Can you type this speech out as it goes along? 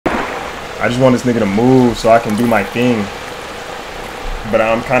I just want this nigga to move so I can do my thing. But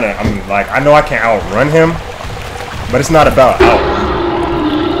I'm like, I know I can't outrun him, but it's not about outrun.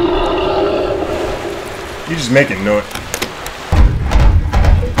 You just making noise.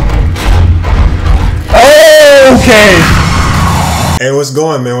 Okay. Hey, what's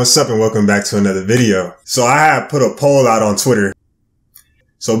going, man? What's up, and welcome back to another video. So I have put a poll out on Twitter.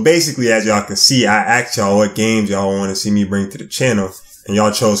 So basically, as y'all can see, I asked y'all what games y'all want to see me bring to the channel, and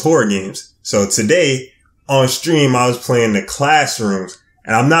y'all chose horror games. So today on stream, I was playing The Classrooms,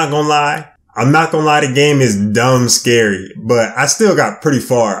 and I'm not gonna lie, the game is dumb scary, but I still got pretty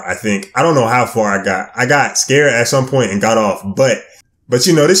far, I think. I don't know how far I got. I got scared at some point and got off, but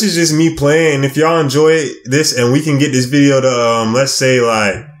you know, this is just me playing, and if y'all enjoy this and we can get this video to, let's say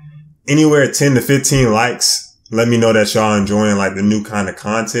like anywhere 10 to 15 likes, let me know that y'all enjoying like the new kind of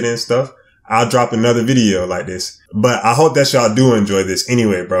content and stuff. I'll drop another video like this, but I hope that y'all do enjoy this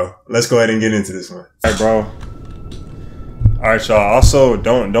anyway, bro. Let's go ahead and get into this one. All right, bro. All right, y'all. Also,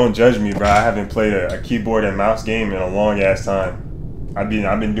 don't judge me, bro. I haven't played a keyboard and mouse game in a long ass time. I've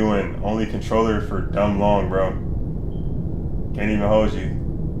been doing only controller for dumb long, bro. Can't even hold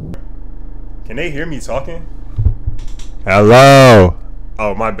you. Can they hear me talking? Hello.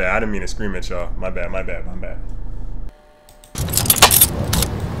 Oh, my bad. I didn't mean to scream at y'all. My bad.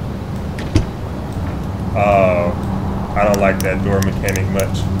 I don't like that door mechanic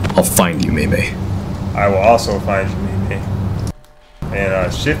much. I'll find you, Mei. I will also find you, Mei.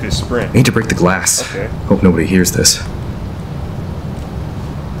 And shift is sprint. Need to break the glass. Okay. Hope nobody hears this.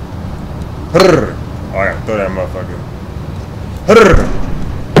 Oh, I gotta throw that motherfucker.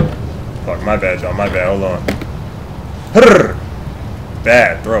 Fuck, my bad, y'all. My bad. Hold on.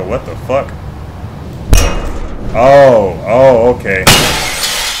 Bad throw. What the fuck? Oh, okay.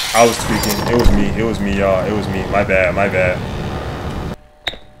 I was tweaking. It was me, y'all. It was me. My bad.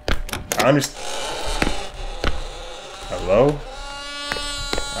 I understand. Hello?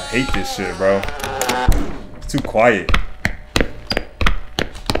 I hate this shit, bro. It's too quiet.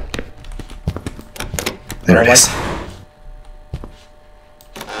 There it is.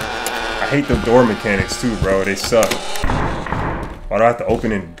 I hate the door mechanics too, bro. They suck. Why do I have to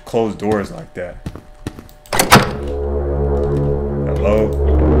open and close doors like that? Hello?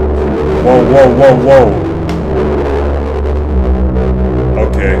 Whoa.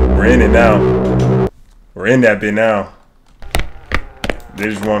 Okay, we're in it now. We're in that bit now. They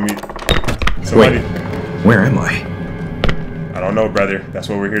just want me. Somebody. Wait, where am I? I don't know, brother. That's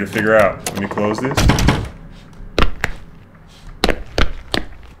what we're here to figure out. Let me close this.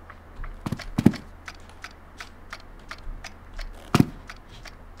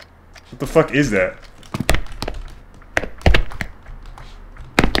 What the fuck is that?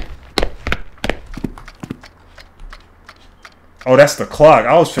 Oh, that's the clock.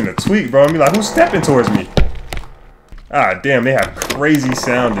 I was finna tweak, bro. And be like, who's stepping towards me? Ah, damn, they have crazy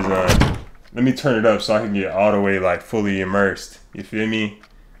sound design. Let me turn it up so I can get all the way, like, fully immersed. You feel me?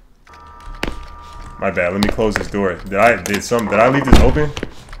 My bad. Let me close this door. Did I leave this open?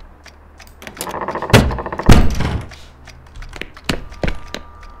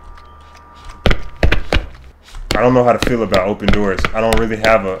 I don't know how to feel about open doors. I don't really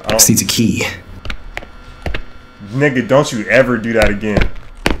have a... Seat's a key. Nigga, don't you ever do that again.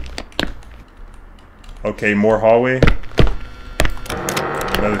 Okay, more hallway.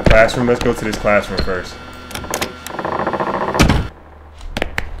 Another classroom. Let's go to this classroom first.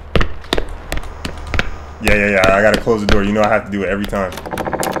 Yeah. I gotta close the door. You know I have to do it every time.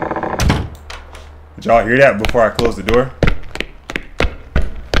 Did y'all hear that before I close the door?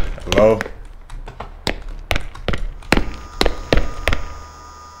 Hello?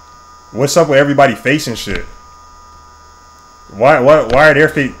 What's up with everybody facing shit? Why are their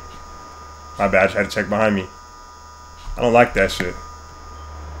feet? My bad, I had to check behind me. I don't like that shit.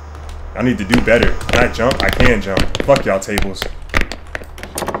 I need to do better. Can I jump? I can jump. Fuck y'all tables.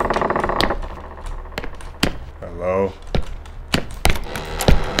 Hello?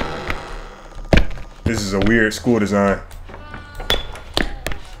 This is a weird school design.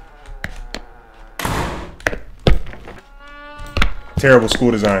 Terrible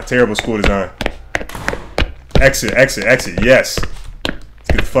school design. Exit, yes. Let's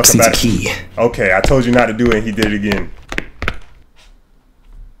get the fuck up out of here. Okay, I told you not to do it and he did it again.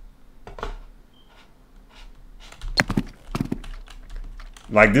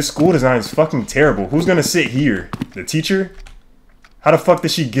 Like, this school design is fucking terrible. Who's gonna sit here? The teacher? How the fuck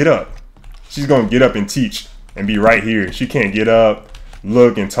does she get up? She's gonna get up and teach and be right here. She can't get up,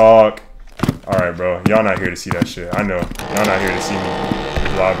 look, and talk. Alright, bro. Y'all not here to see that shit. I know. Y'all not here to see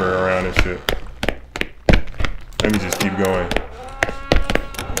me blobber around and shit. Let me just keep going.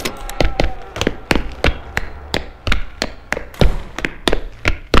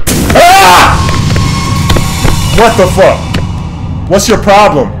 What the fuck? What's your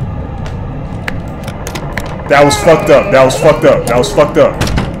problem? That was fucked up. That was fucked up. That was fucked up.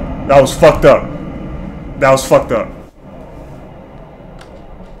 That was fucked up. That was fucked up.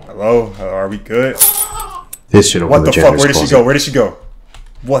 Hello? Are we good? This should open What the fuck? janitor's Where did she closet. go? Where did she go?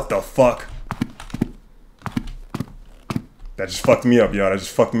 What the fuck? That just fucked me up, y'all. That just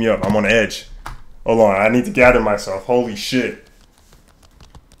fucked me up. I'm on the edge. Hold on. I need to gather myself. Holy shit.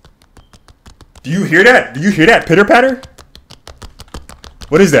 Do you hear that? Do you hear that pitter patter?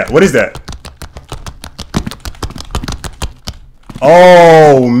 What is that? What is that?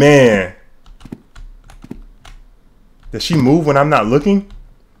 Oh, man. Does she move when I'm not looking?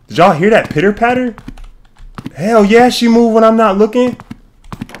 Did y'all hear that pitter patter? Hell yeah, she moved when I'm not looking.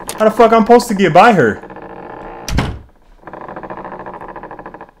 How the fuck I'm supposed to get by her?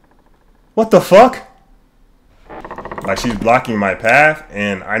 What the fuck? Like she's blocking my path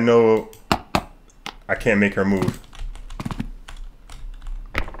and I know I can't make her move.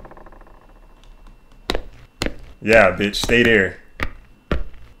 Yeah, bitch, stay there.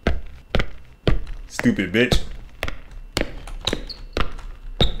 Stupid bitch.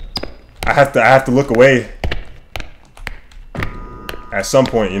 I have to look away at some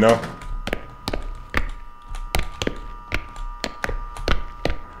point, you know?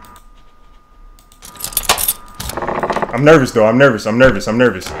 I'm nervous though. I'm nervous.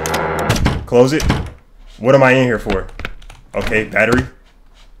 Close it. What am I in here for? Okay, battery.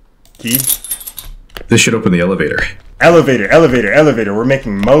 Key. This should open the elevator. Elevator. We're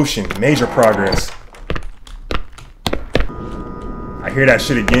making motion. Major progress. I hear that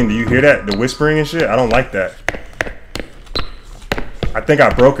shit again. Do you hear that? The whispering and shit? I don't like that. I think I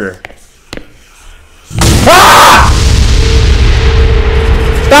broke her. Ah!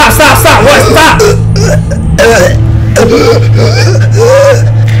 Stop! What? Stop!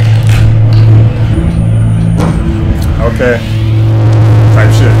 Okay.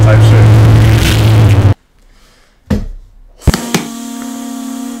 Type shit.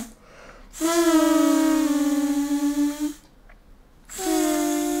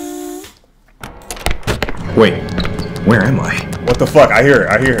 Wait, where am I? What the fuck? I hear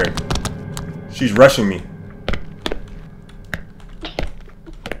her. She's rushing me.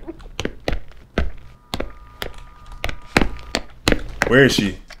 Where is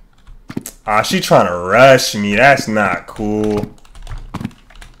she? Ah, she trying to rush me. That's not cool.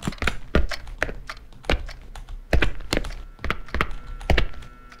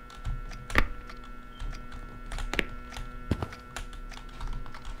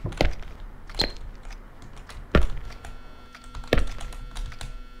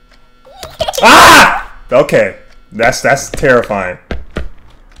 Ah! Okay. That's terrifying.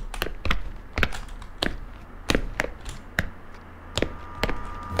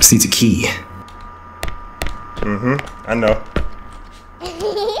 Seat's a key. I know.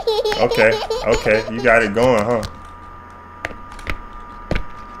 Okay, you got it going, huh?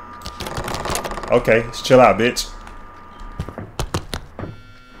 Okay, let's chill out, bitch.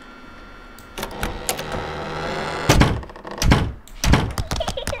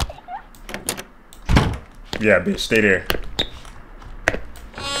 Yeah, bitch, stay there.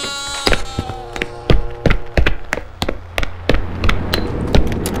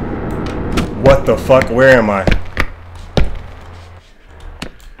 What the fuck? Where am I?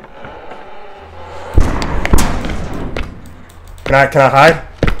 Can I hide?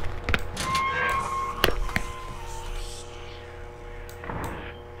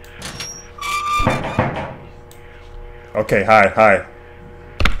 Okay, hide.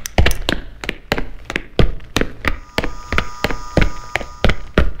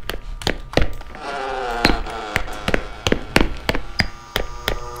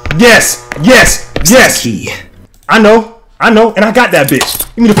 Yes! Key. I know, and I got that bitch.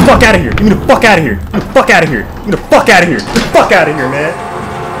 Get me the fuck out of here. Get me the fuck out of here, man.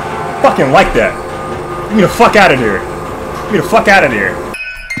 Fucking like that. Get me the fuck out of here.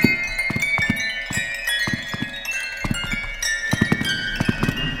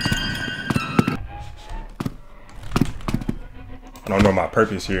 I don't know my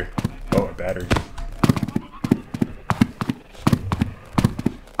purpose here. Oh, a battery.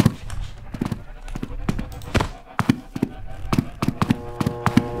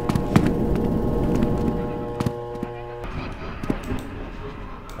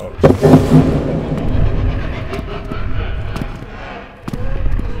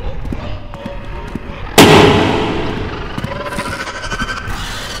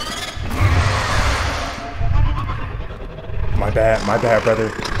 My bad, brother.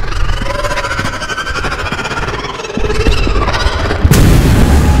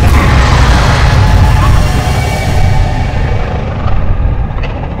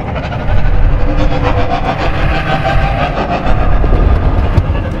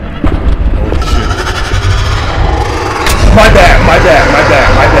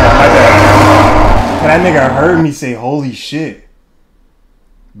 that nigga heard me say holy shit.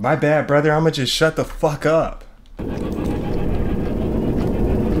 My bad, brother. I'ma just shut the fuck up.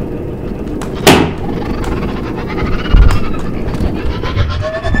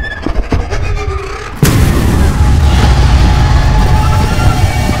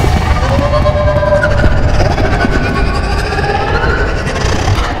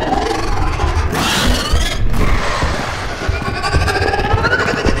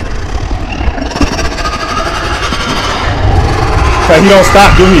 He don't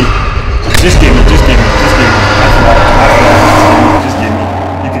stop, do me. Just get me, just get me, just get me. Just get me.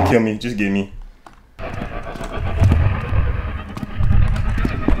 You can kill me, just get me.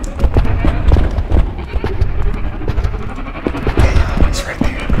 It's right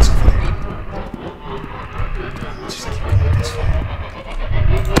there. It's over there. Just keep going this way.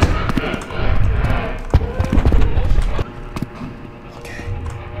 Okay.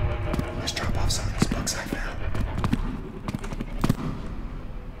 Let's drop off some of these books I found.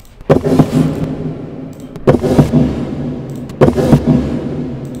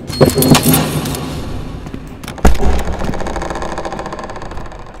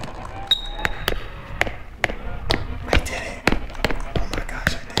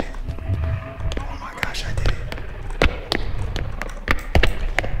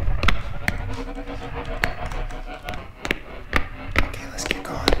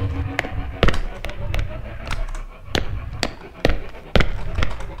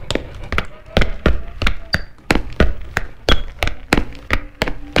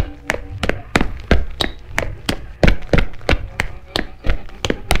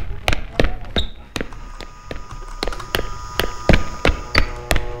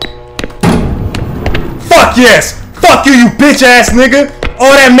 Fuck yes! Fuck you, you bitch ass nigga!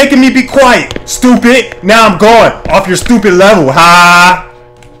 All that making me be quiet, stupid! Now I'm gone, off your stupid level, ha!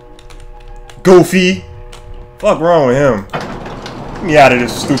 Goofy. Fuck wrong with him? Get me out of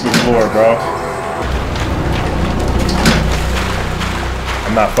this stupid floor, bro.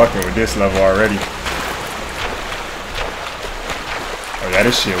 I'm not fucking with this level already. Oh yeah,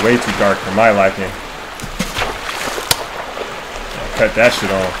 this shit way too dark for my liking. Cut that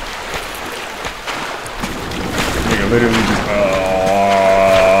shit on. Nigga literally just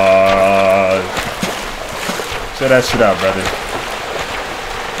shut that shit out, brother.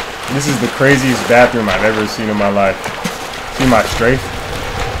 This is the craziest bathroom I've ever seen in my life. See my strafe?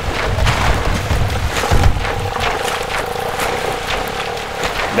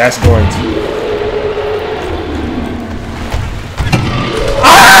 That's going to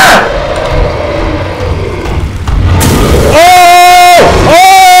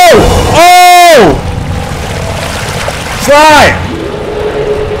Slide!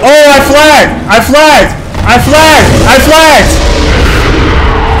 Oh, I flagged! I flagged! I flagged! I flagged!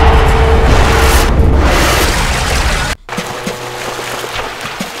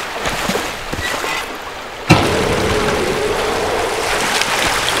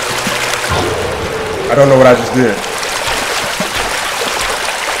 I don't know what I just did.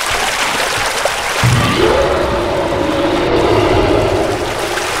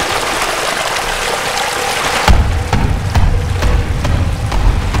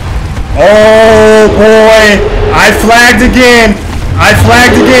 Oh boy, I flagged again. I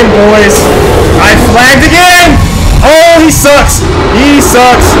flagged again, boys. I flagged again. Oh, he sucks. He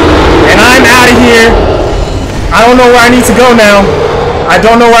sucks. And I'm out of here. I don't know where I need to go now. I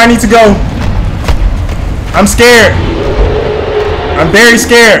don't know where I need to go. I'm scared. I'm very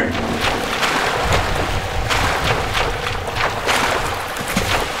scared.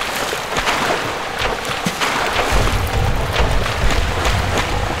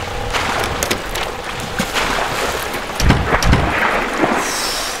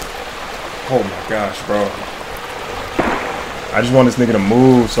 Oh my gosh, bro. I just want this nigga to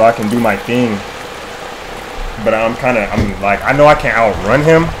move so I can do my thing. But I'm like, I know I can't outrun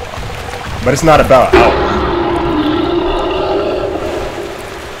him, but it's not about outrun.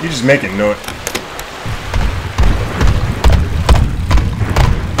 You just making noise.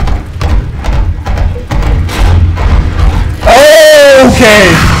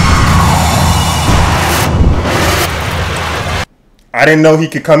 Okay. I didn't know he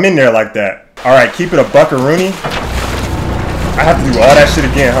could come in there like that. Alright, keep it a buckaroonie. I have to do all that shit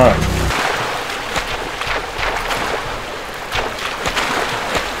again, huh?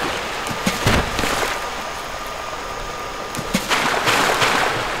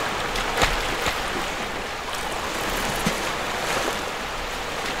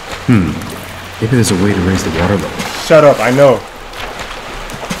 Maybe there's a way to raise the water level. Shut up, I know.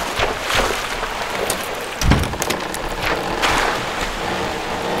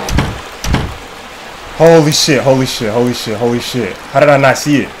 Holy shit, holy shit, holy shit, holy shit. How did I not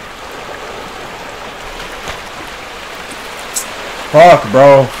see it? Fuck,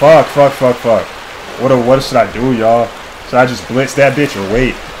 bro. Fuck. What should I do, y'all? Should I just blitz that bitch or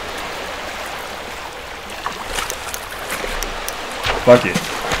wait? Fuck it.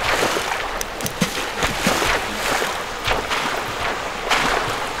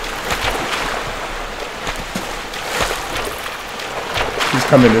 He's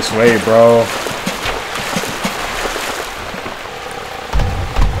coming this way, bro.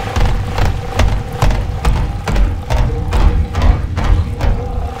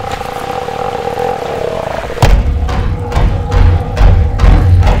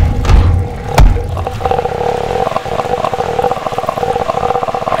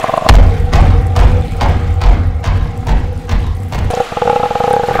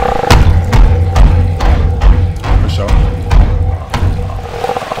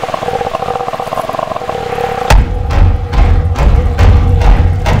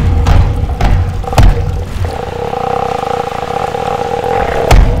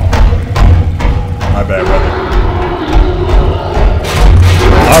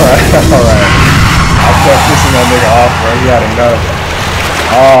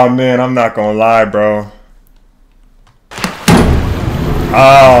 Oh man, I'm not gonna lie, bro.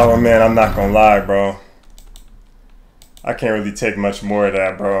 Oh man, I'm not gonna lie, bro. I can't really take much more of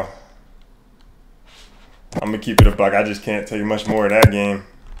that, bro. I'm gonna keep it a buck. I just can't take much more of that game.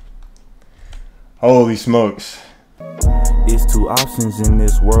 Holy smokes. It's two options in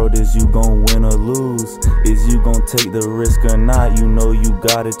this world, is you gon' win or lose. Is you gon' take the risk or not, you know you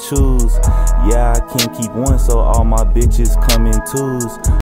gotta choose. Yeah, I can't keep one, so all my bitches come in twos.